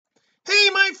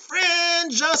my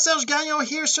friend Jean-Serge Gagnon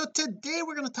here. So today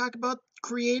we're going to talk about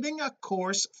creating a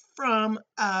course from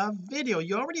a video.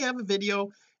 You already have a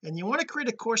video and you want to create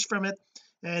a course from it,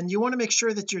 and you want to make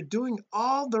sure that you're doing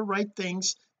all the right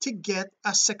things to get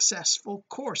a successful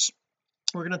course.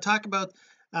 We're going to talk about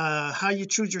how you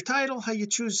choose your title, how you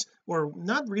choose, or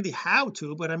not really how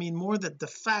to, but I mean more that the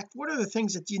fact, what are the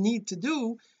things that you need to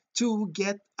do to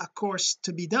get a course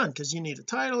to be done, because you need a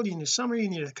title, you need a summary, you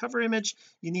need a cover image,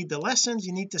 you need the lessons,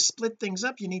 you need to split things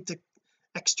up, you need to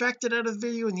extract it out of the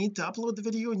video, you need to upload the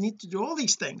video, you need to do all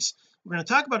these things. We're going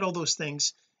to talk about all those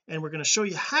things, and we're going to show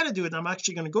you how to do it. I'm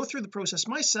actually going to go through the process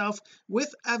myself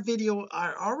with a video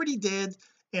I already did,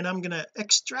 and I'm going to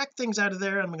extract things out of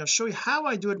there. I'm going to show you how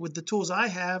I do it with the tools I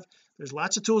have. There's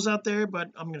lots of tools out there, but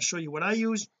I'm going to show you what I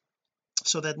use,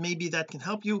 so that maybe that can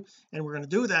help you, and we're going to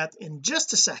do that in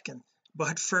just a second.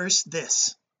 But first,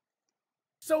 this.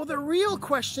 So the real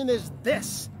question is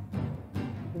this: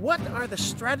 what are the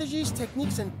strategies,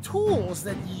 techniques, and tools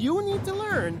that you need to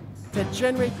learn to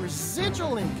generate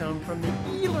residual income from the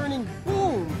e-learning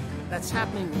boom that's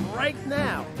happening right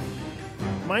now?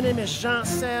 My name is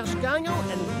Jean-Serge Gagnon,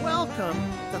 and welcome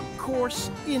to Course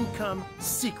Income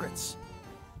Secrets.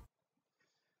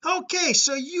 Okay,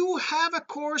 so you have a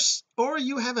course, or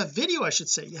you have a video, I should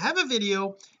say. You have a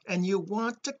video and you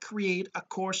want to create a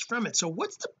course from it. So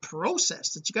what's the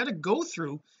process that you got to go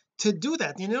through to do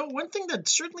that? One thing that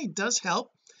certainly does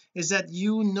help is that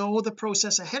you know the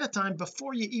process ahead of time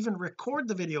before you even record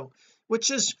the video, which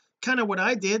is kind of what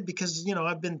I did, because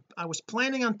I was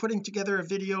planning on putting together a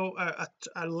video, a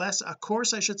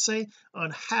course I should say,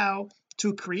 on how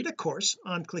to create a course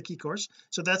on Click eCourse.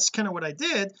 So that's kind of what I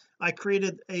did. I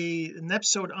created an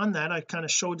episode on that. I kind of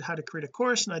showed how to create a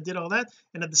course, and I did all that,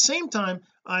 and at the same time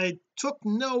I took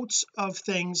notes of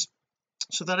things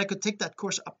so that I could take that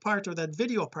course apart, or that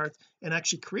video apart, and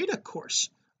actually create a course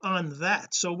on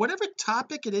that. So whatever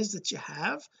topic it is that you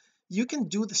have, you can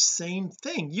do the same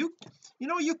thing. You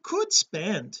could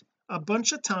spend a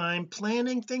bunch of time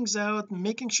planning things out,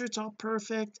 making sure it's all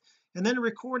perfect, and then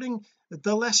recording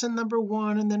the lesson number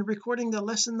 1, and then recording the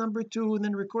lesson number 2, and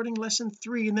then recording lesson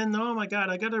 3, and then, oh my god,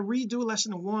 I got to redo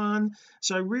lesson 1,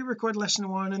 so I re-record lesson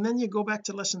 1, and then you go back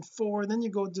to lesson 4, and then you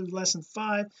go do lesson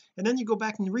 5, and then you go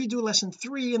back and redo lesson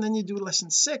 3, and then you do lesson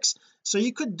 6. So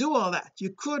you could do all that.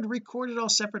 You could record it all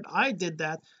separate. I did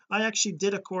that. I actually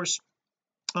did a course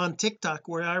on TikTok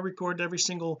where I recorded every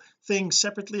single thing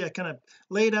separately. I kind of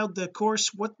laid out the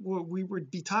course, what we would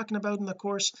be talking about in the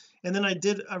course, and then I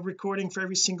did a recording for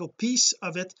every single piece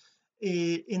of it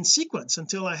in sequence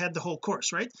until I had the whole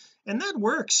course, right? And that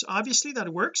works. Obviously that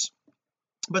works,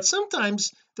 but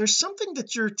sometimes there's something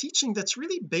that you're teaching that's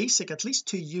really basic, at least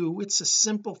to you. It's a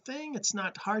simple thing, it's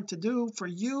not hard to do for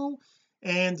you,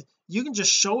 and you can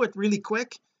just show it really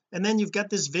quick, and then you've got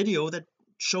this video that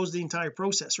shows the entire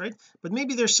process, right? But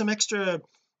maybe there's some extra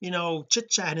chit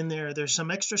chat in there. There's some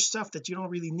extra stuff that you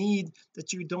don't really need,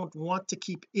 that you don't want to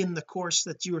keep in the course,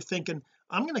 that you were thinking,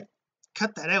 I'm going to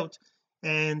cut that out,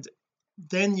 and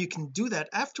then you can do that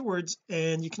afterwards,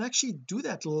 and you can actually do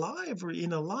that live, or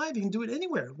in a live. You can do it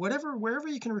anywhere, wherever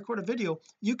you can record a video,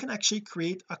 you can actually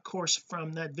create a course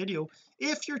from that video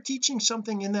if you're teaching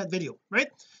something in that video, right?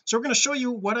 So we're going to show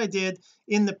you what I did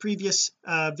in the previous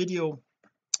video,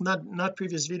 not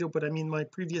previous video, but I mean my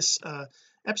previous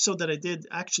episode that I did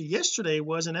actually yesterday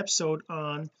was an episode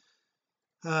on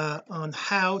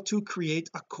how to create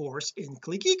a course in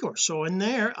Click eCourse. So in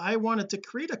there I wanted to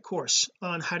create a course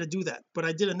on how to do that, but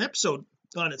I did an episode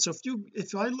on it. So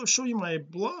if I show you my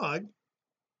blog,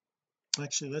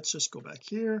 actually let's just go back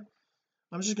here.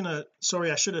 I'm just gonna, sorry,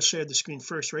 I should have shared the screen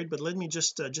first, right? But let me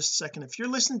just a second. If you're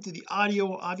listening to the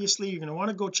audio, obviously you're going to want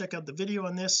to go check out the video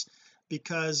on this,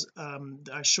 because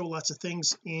I show lots of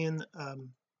things in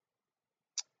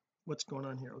what's going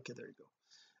on here. Okay, there you go.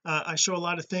 I show a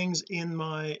lot of things in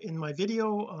my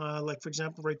video, like for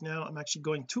example right now I'm actually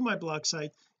going to my blog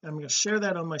site, and I'm going to share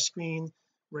that on my screen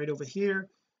right over here.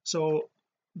 So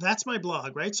that's my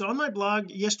blog, right? So on my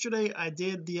blog yesterday I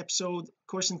did the episode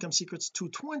Course Income Secrets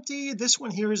 220. This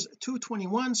one here is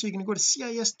 221, so you're going to go to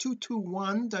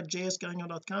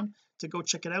cis221.jsgagnon.com to go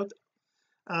check it out.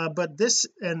 But this,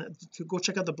 and to go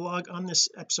check out the blog on this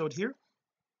episode here,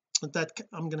 that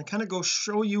I'm going to kind of go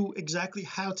show you exactly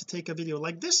how to take a video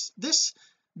like this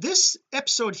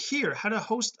episode here, how to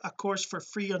host a course for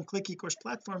free on Click eCourse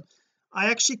platform. I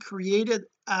actually created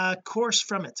a course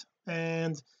from it,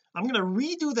 and I'm going to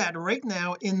redo that right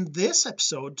now in this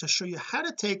episode to show you how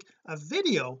to take a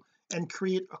video and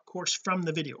create a course from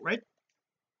the video, right?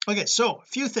 Okay, so a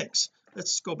few things.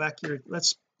 Let's go back here.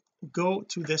 Let's go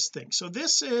to this thing. So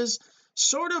this is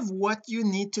sort of what you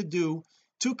need to do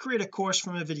to create a course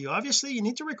from a video. Obviously you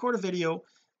need to record a video,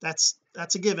 that's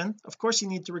a given. Of course you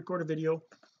need to record a video.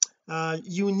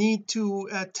 You need to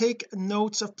take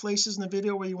notes of places in the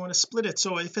video where you want to split it.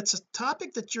 So if it's a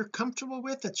topic that you're comfortable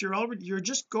with, that you're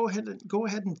just go ahead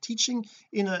and teaching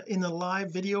in a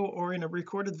live video or in a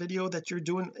recorded video that you're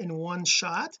doing in one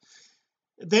shot,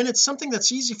 then it's something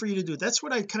that's easy for you to do. That's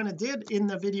what I kind of did in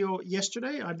the video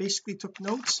yesterday. I basically took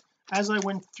notes as I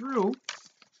went through.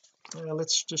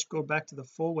 Let's just go back to the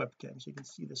full webcam so you can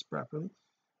see this properly.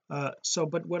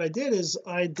 But what I did is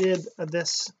I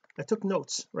took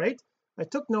notes, right? I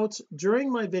took notes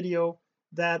during my video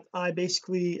that I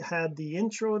basically had the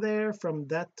intro there from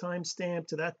that timestamp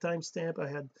to that timestamp. I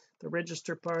had the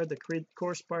register part, the create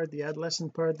course part, the add lesson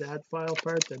part, the add file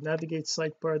part, the navigate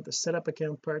site part, the setup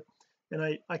account part,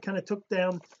 and I kind of took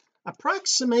down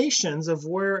approximations of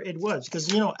where it was,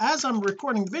 because as I'm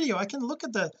recording the video I can look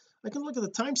at the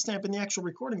timestamp in the actual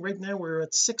recording. Right now we're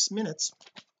at 6 minutes.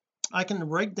 I can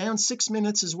write down 6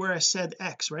 minutes is where I said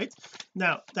X, right?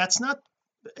 Now that's not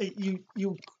you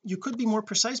could be more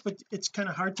precise, but it's kind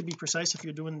of hard to be precise if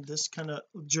you're doing this kind of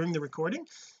during the recording.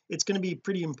 It's going to be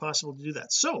pretty impossible to do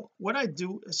that. So what I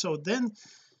do, so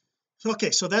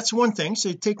that's one thing. So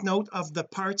you take note of the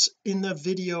parts in the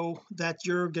video that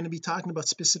you're going to be talking about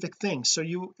specific things. So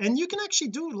you can actually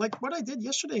do like what I did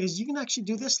yesterday, is you can actually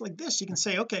do this like this. You can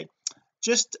say, okay,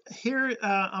 just here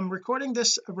I'm recording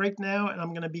this right now and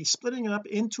I'm going to be splitting it up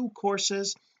into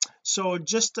courses. So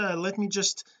just let me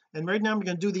just, and right now I'm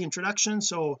going to do the introduction,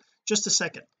 so just a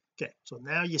second. Okay, so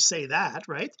now you say that,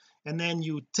 right? And then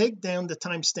you take down the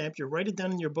timestamp, you write it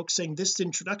down in your book saying this is the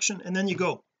introduction, and then you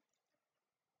go,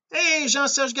 hey,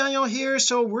 Jean-Serge Gagnon here,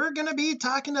 so we're going to be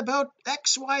talking about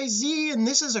XYZ, and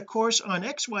this is a course on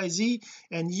XYZ,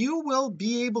 and you will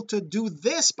be able to do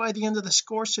this by the end of this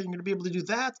course. So you're going to be able to do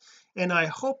that, and I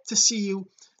hope to see you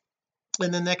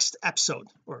in the next episode.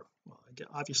 Or well,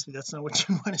 obviously that's not what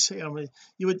you want to say.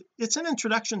 It's an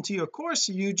introduction to your course.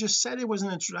 You just said it was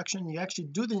an introduction, you actually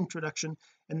do the introduction,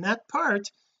 and that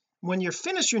part, when you're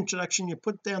finished your introduction, you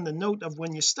put down the note of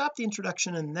when you stop the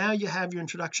introduction, and now you have your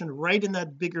introduction right in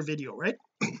that bigger video, right?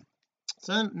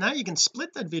 So now you can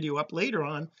split that video up later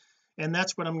on, and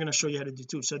that's what I'm going to show you how to do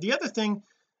too. So the other thing,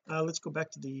 let's go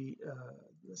back to the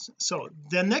so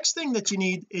the next thing that you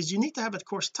need is you need to have a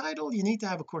course title, you need to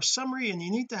have a course summary, and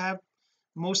you need to have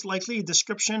most likely a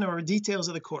description or details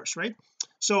of the course, right?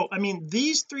 So I mean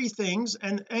these three things,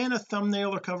 and a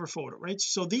thumbnail or cover photo, right?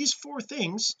 So these four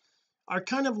things are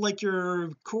kind of like your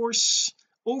course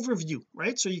overview,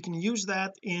 right? So you can use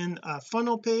that in a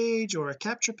funnel page or a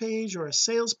capture page or a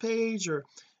sales page, or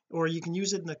you can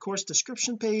use it in the course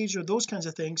description page, or those kinds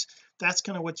of things. That's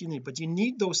kind of what you need. But you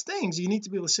need those things. You need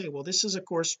to be able to say, well, this is a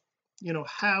course,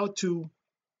 how to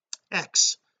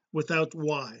X without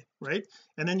Y, right?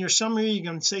 And then your summary, you're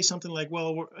going to say something like,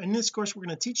 well, in this course we're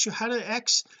going to teach you how to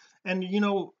X, and you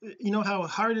know how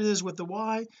hard it is with the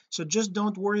Y, so just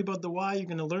don't worry about the Y, you're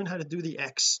going to learn how to do the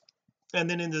X. And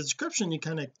then in the description you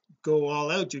kind of go all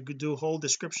out. You could do a whole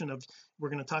description of, we're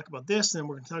going to talk about this, and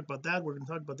we're going to talk about that, we're going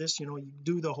to talk about this, you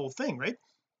do the whole thing, right?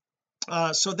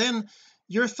 So then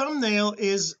your thumbnail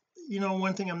is,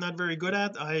 one thing I'm not very good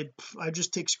at. I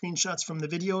just take screenshots from the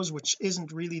videos, which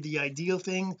isn't really the ideal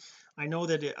thing. I know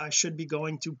that I should be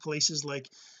going to places like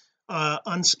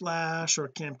Unsplash or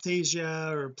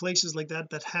Camtasia or places like that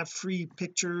have free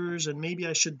pictures, and maybe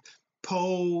I should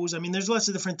pose. I mean, there's lots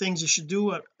of different things you should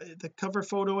do. The cover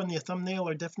photo and the thumbnail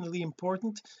are definitely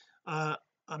important.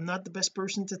 I'm not the best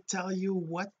person to tell you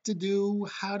what to do,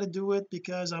 how to do it,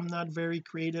 because I'm not very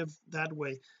creative that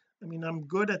way. I mean, I'm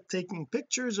good at taking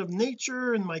pictures of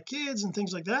nature and my kids and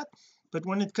things like that, but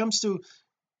when it comes to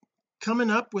coming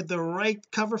up with the right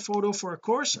cover photo for a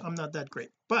course, I'm not that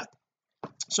great. But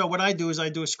so what I do is I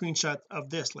do a screenshot of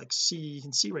this, like you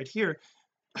can see right here.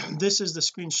 This is the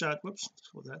screenshot,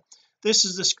 this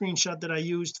is the screenshot that I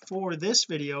used for this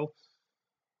video.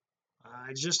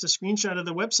 It's just a screenshot of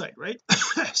the website, right?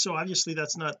 So obviously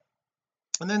that's not,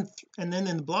 and then in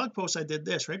the blog post I did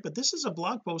this, right? But this is a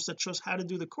blog post that shows how to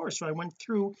do the course. So I went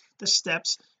through the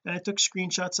steps and I took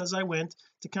screenshots as I went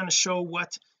to kind of show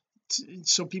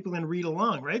so people can read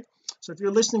along, right? So if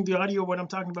you're listening to the audio, what I'm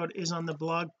talking about is on the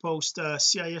blog post,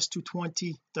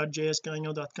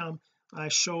 cis220.jsgagnon.com. I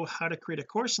show how to create a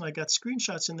course, and I got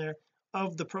screenshots in there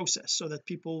of the process so that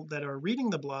people that are reading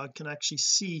the blog can actually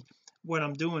see what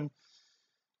I'm doing.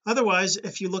 Otherwise,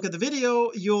 if you look at the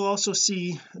video, you'll also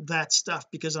see that stuff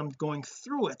because I'm going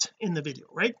through it in the video,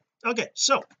 right? Okay,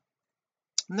 so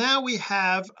now we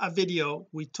have a video.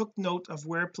 We took note of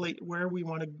where we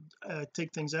want to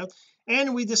take things out,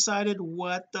 and we decided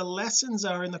what the lessons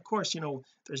are in the course.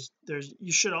 There's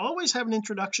you should always have an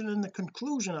introduction and the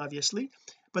conclusion, obviously,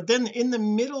 but then in the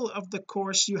middle of the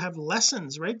course you have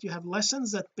lessons, right? You have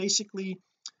lessons that basically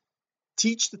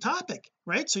teach the topic,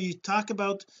 right? So you talk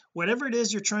about whatever it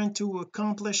is you're trying to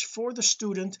accomplish for the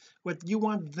student, what you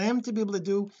want them to be able to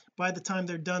do by the time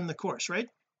they're done the course, right?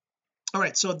 All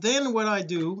right, so then what I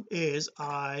do is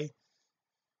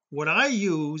what I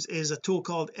use is a tool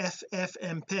called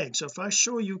ffmpeg. So if I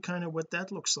show you kind of what that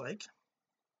looks like,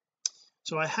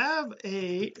 so I have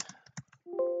a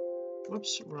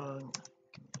whoops, wrong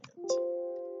command.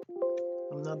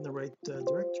 I'm not in the right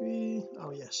directory.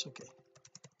 Oh yes, okay.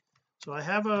 So I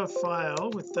have a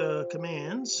file with the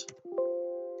commands.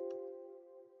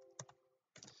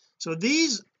 So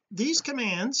these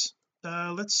commands,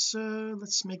 let's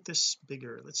make this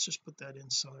bigger. Let's just put that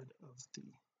inside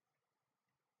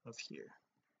of here.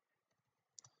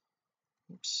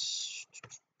 Oops,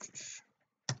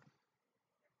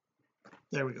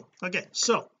 there we go. Okay,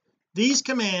 so these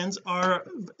commands are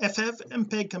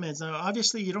ffmpeg commands. Now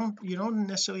obviously you don't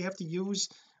necessarily have to use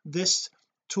this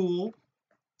tool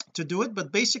to do it,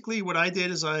 but basically what I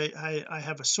did is I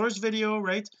have a source video,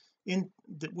 right?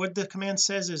 What the command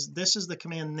says is this is the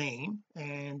command name,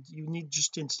 and you need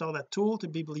just to install that tool to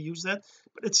be able to use that,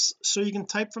 but it's so you can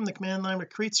type from the command line or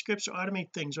create scripts or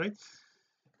automate things, right?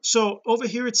 So over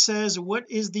here it says what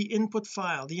is the input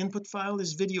file. The input file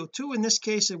is video 2. In this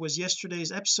case it was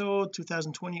yesterday's episode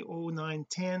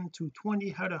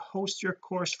 2020-09-10-220, how to host your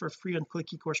course for free on Click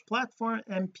eCourse platform,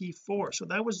 MP4. So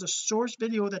that was the source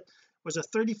video. That was a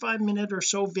 35-minute or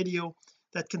so video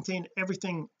that contained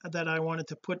everything that I wanted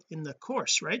to put in the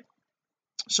course, right?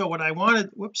 So what I wanted,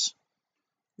 oh, that's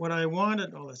why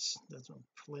I'm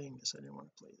playing this. I didn't want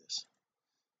to play this.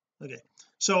 Okay,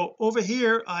 so over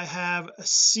here I have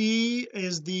C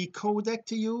is the codec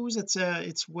to use. It's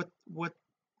what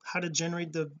how to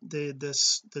generate the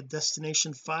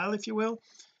destination file, if you will.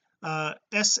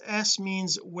 SS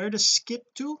means where to skip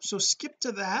to, so skip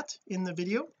to that in the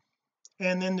video,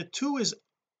 and then the 2 is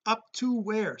up to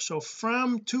where, so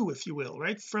from to, if you will,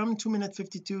 right? From 2 minute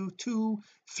 52 to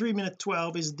 3 minute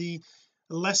 12 is the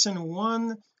lesson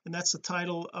 1, and that's the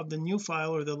title of the new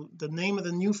file, or the name of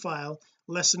the new file,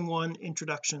 lesson 1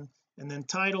 introduction. And then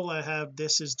title, I have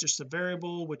this is just a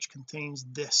variable which contains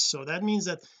this. So that means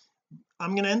that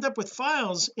I'm going to end up with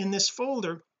files in this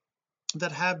folder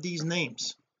that have these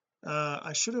names.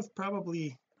 I should have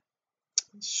probably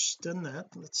done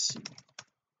that. Let's see.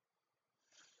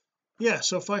 Yeah,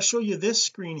 so if I show you this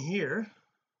screen here,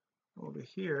 over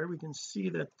here we can see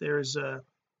that there's a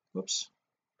whoops,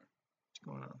 what's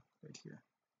going on right here?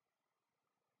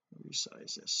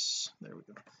 Resize this. There we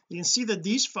go. You can see that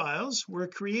these files were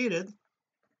created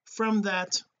from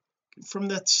that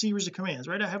series of commands,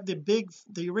 right? I have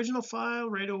the original file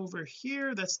right over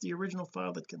here. That's the original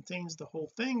file that contains the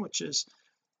whole thing, which is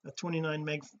a 29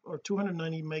 meg or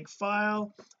 290 meg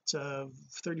file. It's a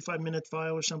 35-minute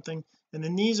file or something, and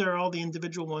then these are all the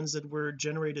individual ones that were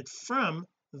generated from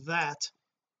that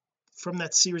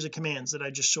series of commands that I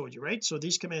just showed you, right? So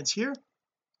these commands here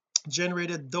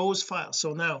generated those files.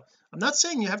 So now I'm not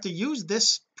saying you have to use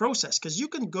this process, because you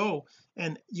can go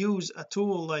and use a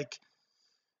tool like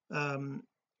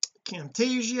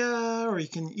Camtasia, or you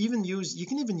can even use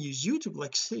YouTube.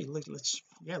 Like, say, let's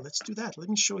do that. Let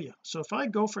me show you. So if I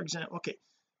go, for example, okay,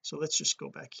 so let's just go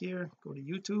back here, go to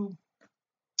YouTube.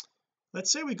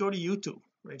 Let's say we go to YouTube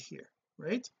right here,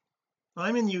 right?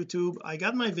 I'm in YouTube. I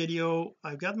got my video.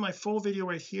 I've got my full video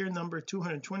right here, number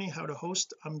 220, how to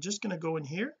host. I'm just going to go in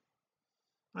here.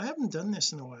 I haven't done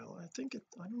this in a while. I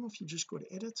don't know if you just go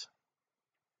to edit.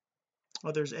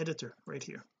 Oh, there's editor right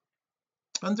here.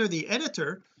 Under the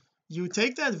editor, you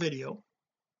take that video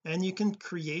and you can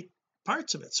create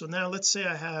parts of it. So now let's say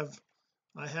I have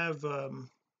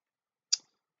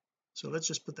so let's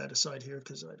just put that aside here,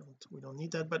 because we don't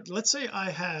need that. But let's say I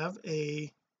have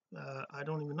I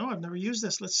don't even know, I've never used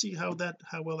this. Let's see how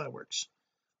well that works.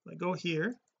 I go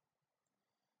here,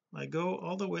 I go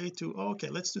all the way to, okay,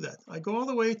 let's do that. I go all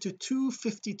the way to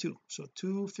 252. So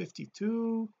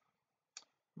 252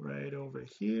 right over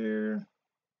here,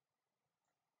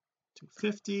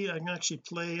 250. I can actually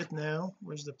play it now.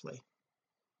 Where's the play?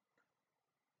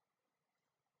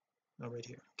 Oh, right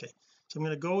here. Okay, so I'm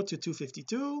going to go to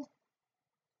 252, which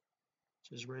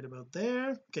is right about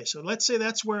there. Okay, so let's say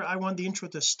that's where I want the intro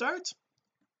to start,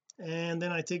 and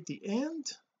then I take the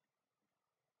end.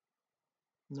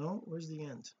 No, where's the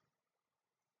end?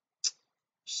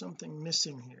 Something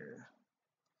missing here.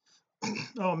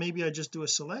 Oh, maybe I just do a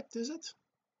select, is it?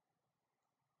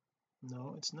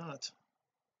 no it's not.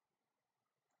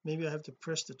 Maybe I have to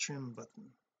press the trim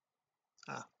button.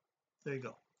 There you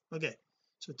go. Okay,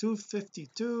 so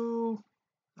 252.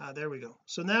 There we go.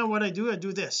 So now what I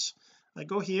do this. I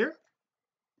go here,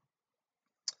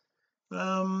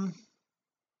 and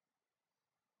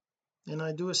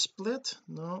I do a split.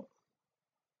 No,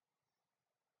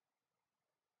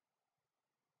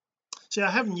 see, I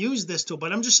haven't used this tool,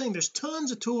 but I'm just saying there's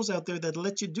tons of tools out there that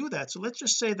let you do that. So let's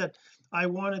just say that I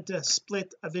wanted to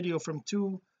split a video from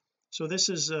two. So this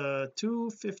is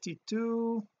 252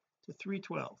 to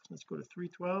 312. Let's go to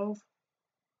 312.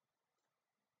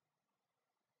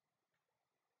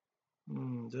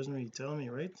 Doesn't really tell me,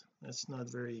 right? That's not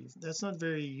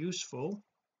very useful.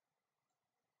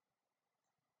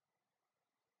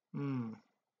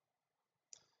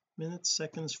 Minutes,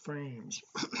 seconds, frames.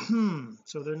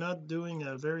 So they're not doing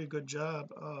a very good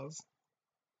job of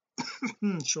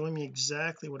showing me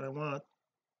exactly what I want.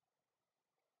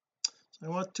 So I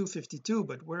want 252,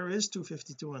 but where is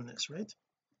 252 on this, right?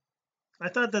 I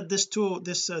thought that this tool,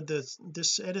 this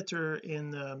editor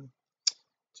in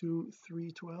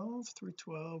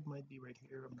 312 might be right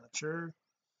here. I'm not sure.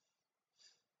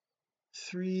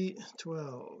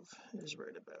 312 is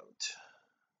right about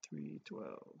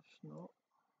 312. No,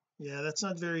 yeah, that's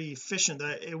not very efficient.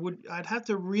 I'd have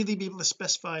to really be able to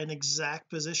specify an exact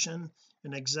position,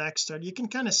 an exact start. You can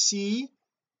kind of see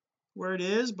where it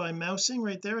is by mousing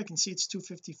right there. I can see it's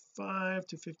 255.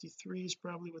 253 is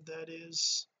probably what that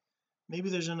is. Maybe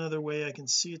there's another way I can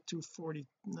see it.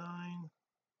 249.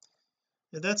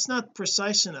 Yeah, that's not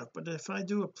precise enough, but if I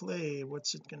do a play,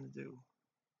 what's it going to do?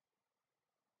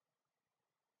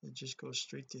 It just goes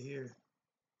straight to here.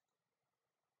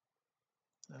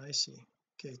 I see.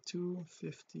 Okay,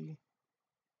 252.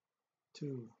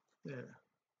 There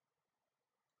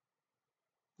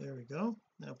we go.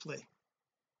 Now play.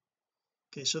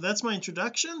 Okay, so that's my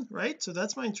introduction, right? So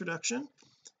that's my introduction,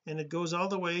 and it goes all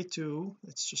the way to,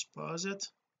 let's just pause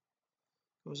it,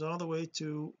 goes all the way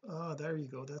to, there you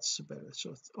go, that's better.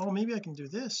 So maybe I can do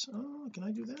this. Can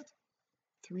I do that?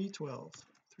 312.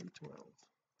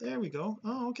 There we go.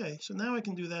 Okay, so now I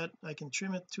can do that. I can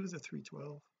trim it to the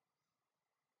 312.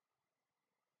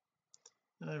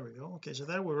 There we go. Okay, so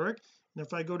that will work. And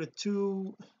if I go to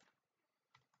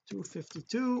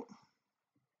 252,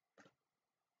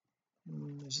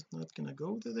 is it not going to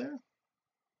go to there?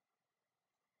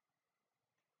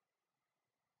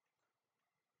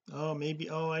 Maybe,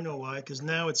 I know why, because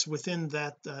now it's within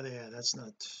that. Yeah, that's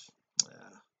not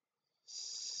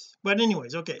but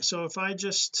anyways, okay, so if I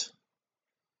just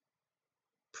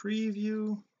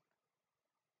preview,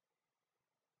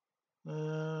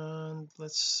 and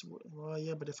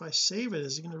yeah, but if I save it,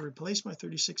 is it going to replace my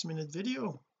 36-minute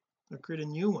video or create a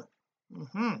new one?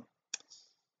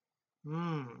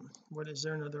 What is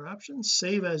there, another option?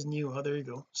 Save as new. There you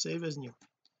go, save as new.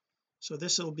 So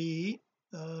this will be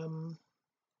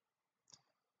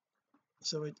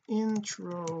so it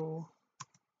intro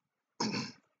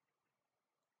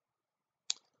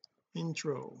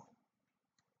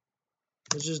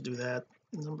let's just do that.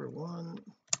 Number one,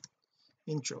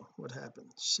 intro. What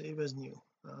happened? Save as new.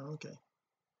 Okay,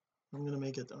 I'm going to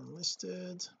make it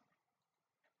unlisted.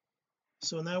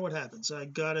 So now what happens? I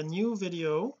got a new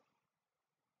video.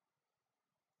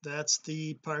 That's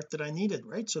the part that I needed,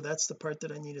 right? So that's the part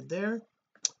that I needed there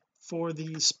for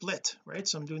the split, right?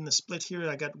 So I'm doing the split here.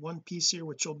 I got one piece here,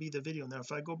 which will be the video. Now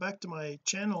if I go back to my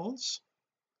channels,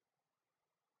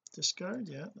 discard,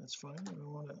 yeah, that's fine. I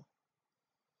don't want to.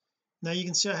 Now you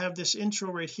can see I have this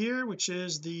intro right here, which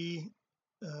is the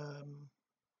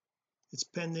it's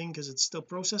pending because it's still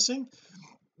processing,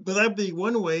 but that'd be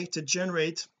one way to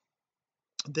generate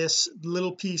this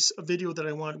little piece of video that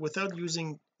I want without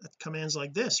using commands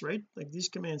like this, right? Like these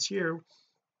commands here,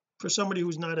 for somebody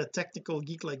who's not a technical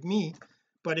geek like me.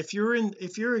 But if you're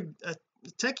a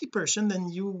techie person, then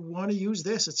you want to use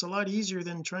this. It's a lot easier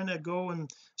than trying to go. And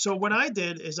so what I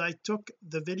did is I took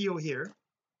the video here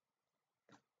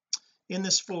in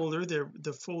this folder,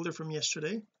 the folder from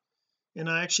yesterday, and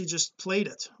I actually just played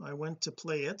it. I went to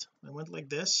play it. I went like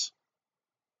this,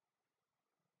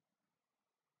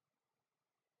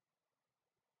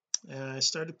 and I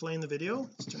started playing the video.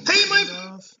 Let's turn the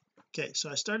sound off. Okay, so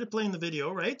I started playing the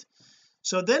video, right?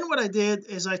 So then what I did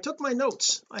is I took my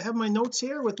notes. I have my notes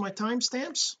here with my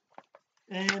timestamps,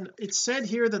 and it said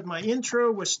here that my intro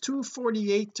was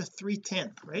 248 to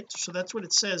 310, right? So that's what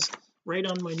it says right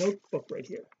on my notebook right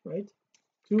here, right?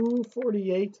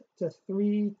 248 to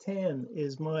 310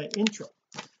 is my intro.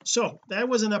 So that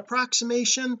was an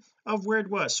approximation of where it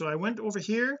was. So I went over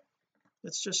here.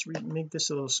 Let's just make this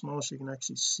a little small so you can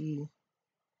actually see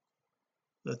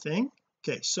the thing.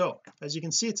 okay, so as you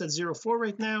can see it's at 04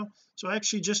 right now. So I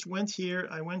actually just went here,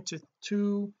 I went to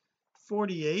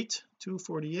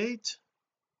 248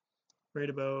 right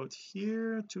about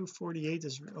here. 248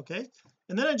 is okay,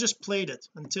 and then I just played it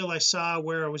until I saw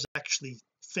where I was actually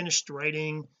finished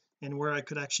writing and where I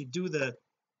could actually do the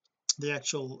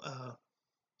actual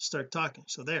start talking.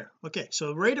 So there, okay,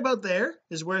 so right about there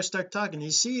is where I start talking.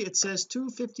 You see it says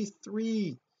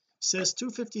 253, says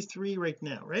 253 right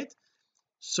now, right?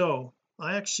 So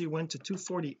I actually went to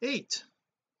 248.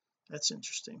 That's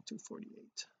interesting.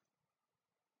 248.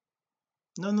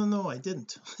 No, I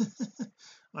didn't.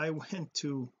 I went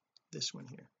to this one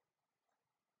here.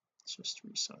 Let's just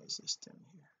resize this down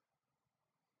here,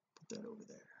 put that over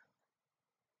there.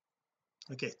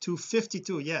 Okay,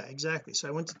 252, yeah, exactly. So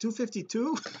I went to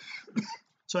 252.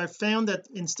 So I found that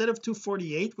instead of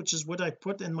 248, which is what I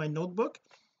put in my notebook,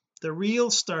 the real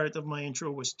start of my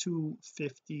intro was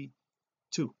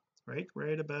 252,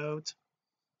 right about,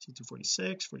 see,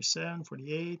 246, 47,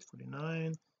 48,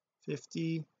 49,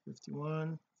 50,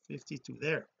 51, 52,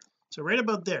 there. So right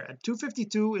about there at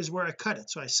 252 is where I cut it.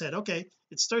 So I said, okay,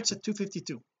 it starts at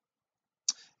 252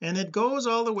 and it goes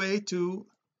all the way to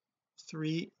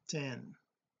 310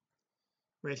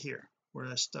 right here where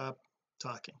I stop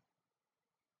talking.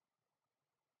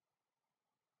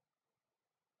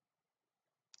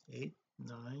 8,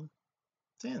 9,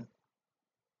 10,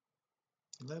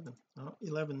 11, oh,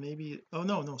 11 maybe, oh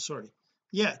no sorry,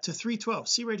 yeah, to 312.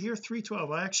 See right here,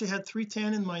 312. I actually had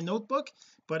 310 in my notebook,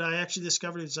 but I actually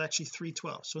discovered it's actually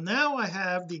 312. So now I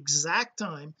have the exact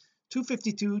time,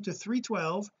 252 to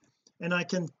 312, and I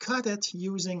can cut it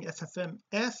using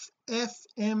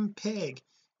ffmpeg,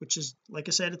 which is, like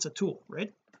I said, it's a tool,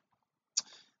 right?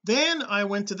 Then I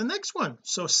went to the next one.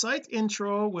 So site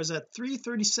intro was at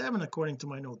 337 according to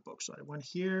my notebook. So I went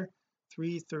here,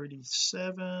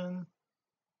 337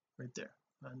 right there,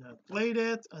 and I played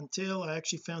it until I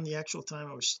actually found the actual time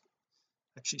I was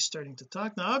actually starting to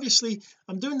talk. Now obviously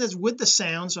I'm doing this with the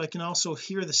sound so I can also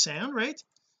hear the sound, right?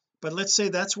 But let's say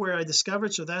that's where I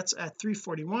discovered, so that's at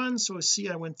 341. So see,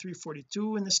 I went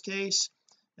 342 in this case,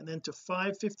 and then to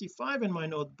 555 in my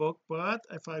notebook. But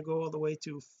if I go all the way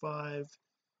to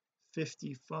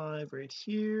 555 right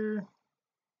here,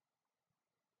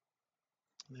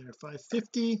 there,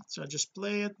 550, so I just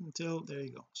play it until, there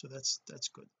you go. So that's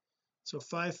good. So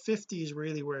 550 is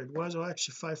really where it was. Oh,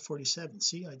 actually 547.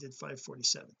 See, I did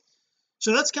 547.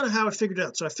 So that's kind of how I figured it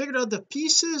out. So I figured out the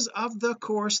pieces of the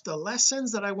course, the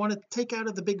lessons that I want to take out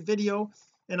of the big video,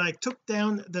 and I took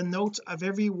down the notes of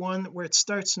every one, where it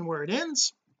starts and where it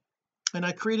ends, and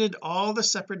I created all the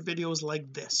separate videos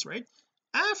like this, right?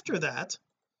 After that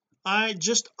I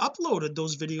just uploaded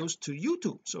those videos to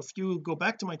YouTube. So if you go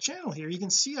back to my channel here, you can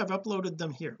see I've uploaded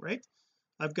them here, right?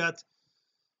 I've got,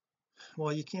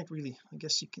 well, you can't really, I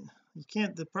guess you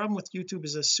can't, the problem with YouTube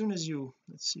is as soon as you,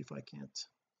 let's see if I can't,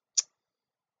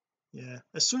 yeah,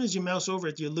 as soon as you mouse over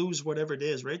it you lose whatever it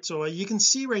is, right? So you can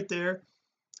see right there,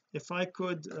 if I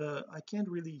could I can't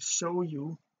really show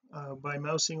you by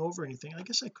mousing over anything. I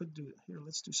guess I could do it here.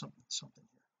 Let's do something here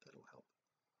that'll help.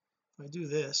 If I do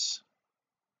this,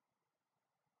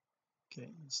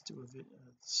 okay, let's do a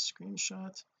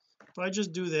screenshot. If I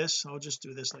just do this, I'll just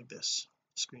do this like this,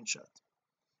 screenshot.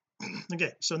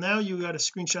 Okay, so now you got a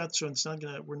screenshot, so it's not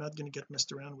gonna, we're not gonna get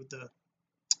messed around with the,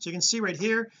 so you can see right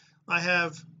here I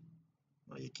have,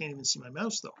 well, you can't even see my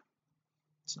mouse though,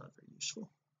 it's not very useful,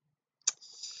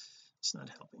 it's not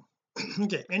helping.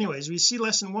 Okay, anyways, we see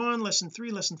lesson 1, lesson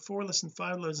 3, lesson 4, lesson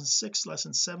 5, lesson 6,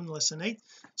 lesson 7, lesson 8.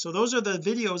 So those are the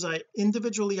videos I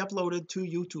individually uploaded to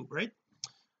YouTube, right?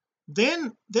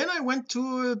 Then I went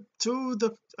to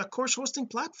the a course hosting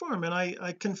platform, and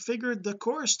I configured the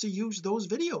course to use those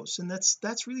videos, and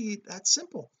that's really that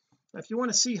simple. If you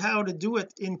want to see how to do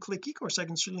it in Click eCourse, I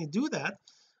can certainly do that,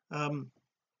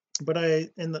 but I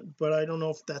don't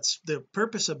know if that's the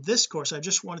purpose of this course. I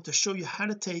just wanted to show you how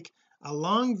to take a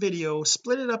long video,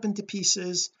 split it up into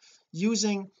pieces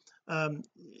using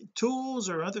tools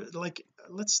or other, like,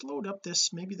 let's load up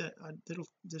this, maybe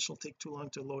this will take too long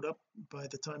to load up by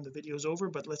the time the video is over,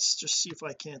 but let's just see if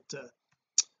I can't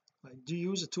I do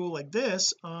use a tool like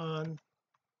this on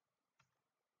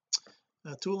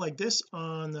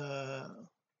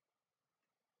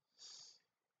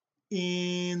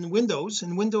in Windows.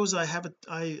 I have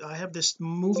I have this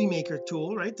movie maker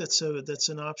tool, right? That's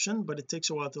an option, but it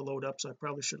takes a while to load up, so I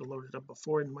probably should have loaded it up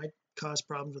before. It might cause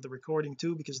problems with the recording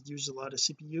too, because it uses a lot of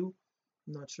CPU.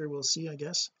 I'm not sure, we'll see, I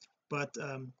guess. But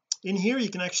in here you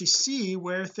can actually see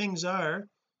where things are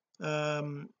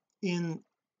in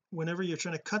whenever you're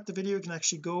trying to cut the video. You can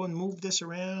actually go and move this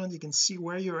around. You can see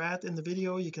where you're at in the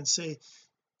video. You can say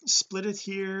split it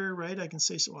here, right? I can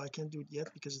say, so I can't do it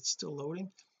yet because it's still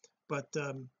loading, but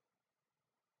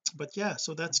yeah,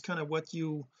 so that's kind of what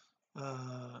you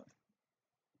uh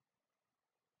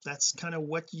that's kind of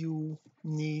what you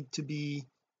need to be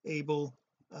able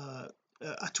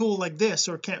a tool like this,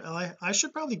 or I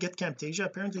should probably get Camtasia.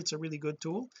 Apparently it's a really good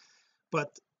tool,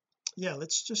 but yeah,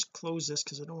 let's just close this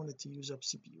because I don't want it to use up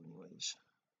CPU anyways.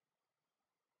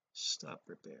 Stop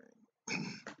preparing.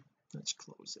 Let's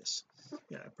close this.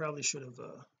 Yeah, I probably should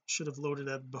have loaded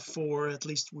that before. At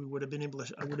least we would have been able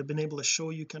to I would have been able to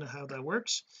show you kind of how that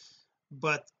works.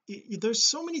 But there's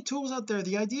so many tools out there.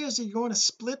 The idea is that you're going to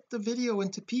split the video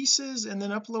into pieces and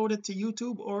then upload it to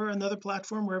YouTube or another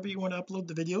platform, wherever you want to upload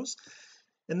the videos,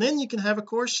 and then you can have a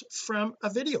course from a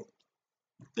video.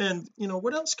 And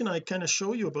what else can I kind of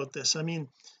show you about this? I mean,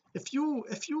 if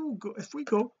we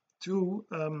go to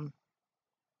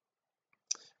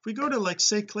if we go to, like,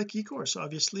 say, click eCourse,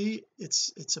 obviously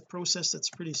it's a process that's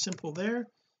pretty simple there.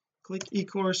 Click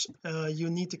eCourse,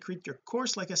 you need to create your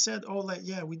course, like I said. Oh, like,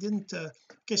 yeah, we didn't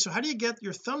okay, so how do you get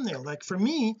your thumbnail? Like for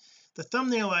me, the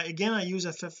thumbnail, I use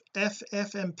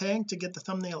ffmpeg to get the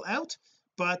thumbnail out.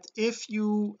 But if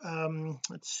you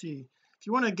let's see, if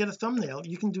you want to get a thumbnail,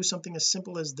 you can do something as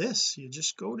simple as this. You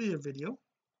just go to your video,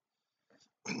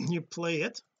 you play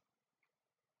it,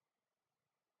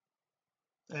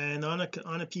 and on a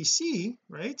PC,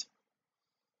 right,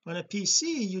 on a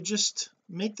PC you just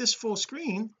make this full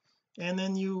screen, and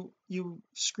then you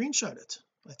screenshot it.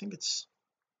 I think it's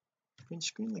green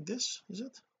screen like this, is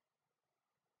it?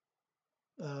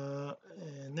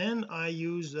 And then I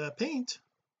use paint.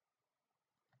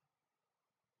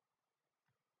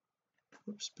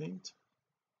 Paint.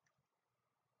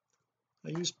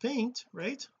 I use paint,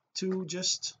 right, to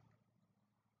just,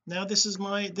 now this is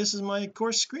my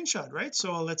course screenshot, right?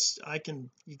 So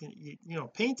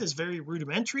paint is very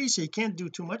rudimentary, so you can't do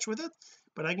too much with it,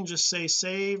 but I can just say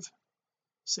save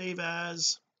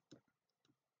as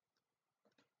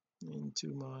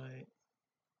into my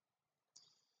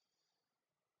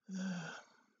let's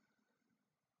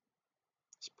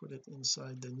put it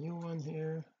inside the new one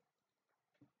here.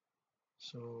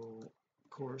 So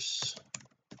course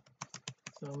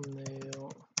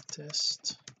thumbnail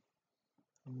test,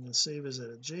 I'm going to save as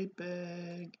a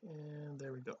JPEG, and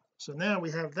there we go. So now we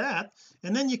have that,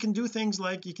 and then you can do things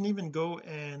like, you can even go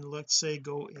and, let's say,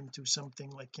 go into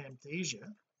something like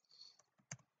Camtasia.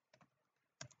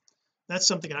 That's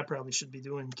something I probably should be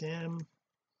doing.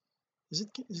 Is it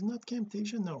not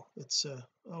Camtasia? No, it's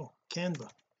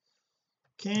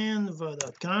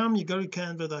canva.com. You go to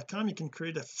canva.com, you can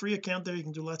create a free account there. You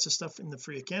can do lots of stuff in the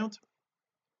free account.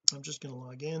 I'm just going to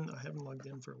log in. I haven't logged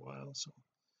in for a while, so,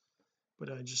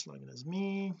 but I just log in as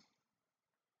me.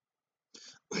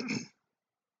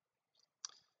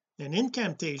 And in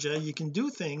Camtasia you can do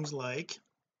things like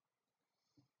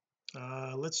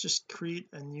let's just create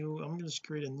a new, I'm going to just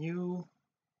create a new,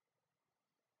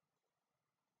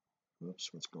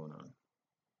 whoops, what's going on,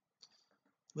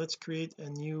 let's create a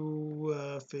new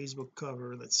Facebook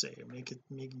cover, let's say,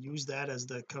 use that as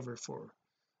the cover for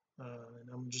and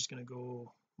I'm just going to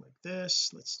go like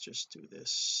this. Let's just do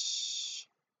this,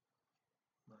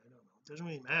 I don't know, it doesn't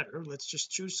really matter. Let's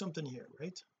just choose something here,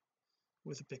 right,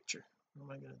 with a picture. What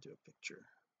am I going to do? A picture.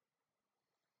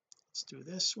 Let's do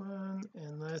this one,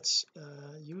 and let's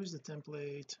use the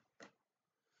template,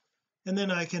 and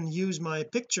then I can use my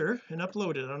picture and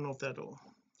upload it. I don't know if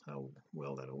how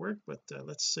well that'll work, but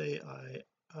let's say I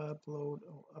upload.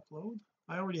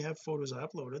 I already have photos I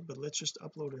uploaded, but let's just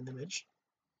upload an image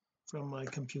from my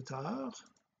computer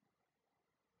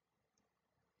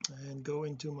and go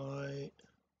into my,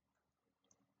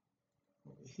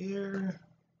 over here,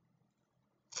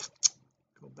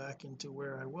 go back into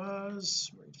where I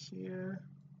was, right here.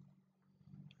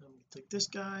 I'm going to take this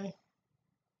guy,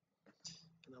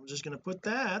 and I'm just going to put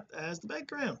that as the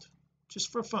background,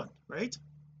 just for fun, right?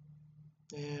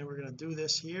 And we're going to do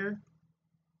this here,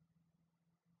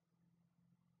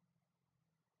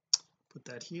 put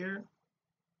that here,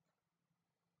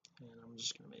 and I'm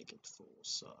just going to make it full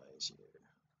size here.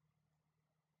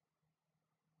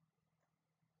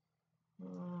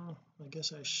 I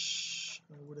guess I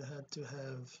would have had to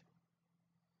have,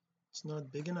 it's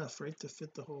not big enough, right, to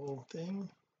fit the whole thing,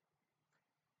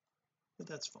 but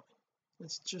that's fine.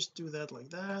 Let's just do that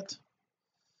like that.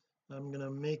 I'm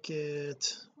gonna make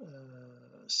it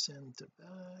send to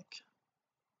back.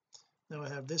 Now I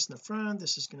have this in the front.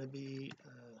 This is going to be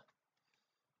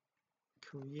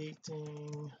create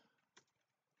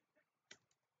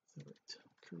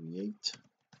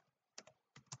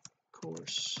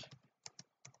course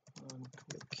on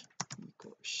click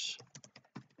eCourse.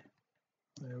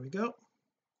 There we go.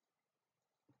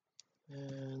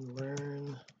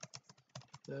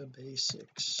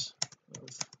 basics of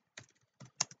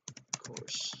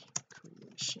course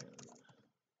creation.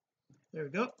 There we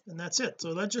go, and that's it. So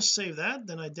let's just save that,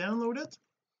 then I download it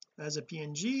as a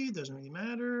PNG, doesn't really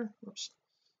matter. Whoops,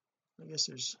 I guess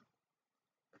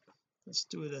let's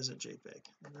do it as a JPEG,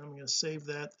 and I'm going to save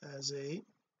that as a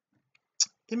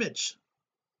image.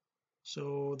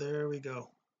 So there we go.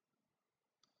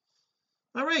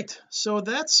 All right, so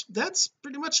that's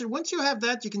pretty much it. Once you have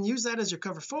that, you can use that as your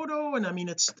cover photo, and I mean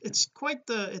it's quite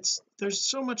there's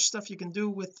so much stuff you can do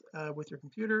with your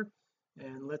computer.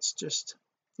 And let's just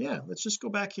go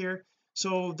back here.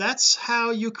 So that's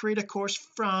how you create a course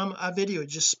from a video. You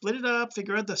just split it up,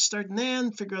 figure out the start and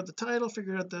end, figure out the title,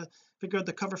 figure out the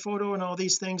cover photo and all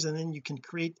these things, and then you can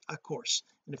create a course.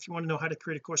 And if you want to know how to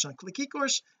create a course on Click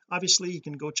eCourse, obviously you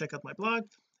can go check out my blog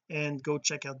and go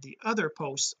check out the other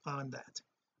posts on that.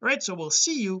 All right, so we'll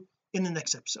see you in the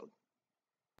next episode.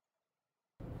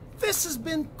 This has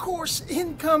been Course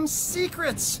Income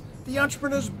Secrets, the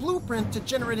entrepreneur's blueprint to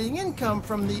generating income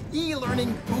from the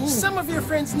e-learning boom. Some of your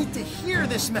friends need to hear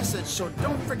this message, so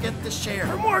don't forget to share.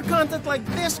 For more content like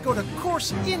this, go to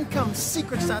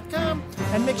CourseIncomeSecrets.com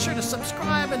and make sure to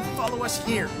subscribe and follow us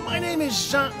here. My name is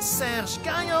Jean-Serge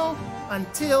Gagnon.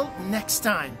 Until next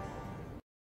time.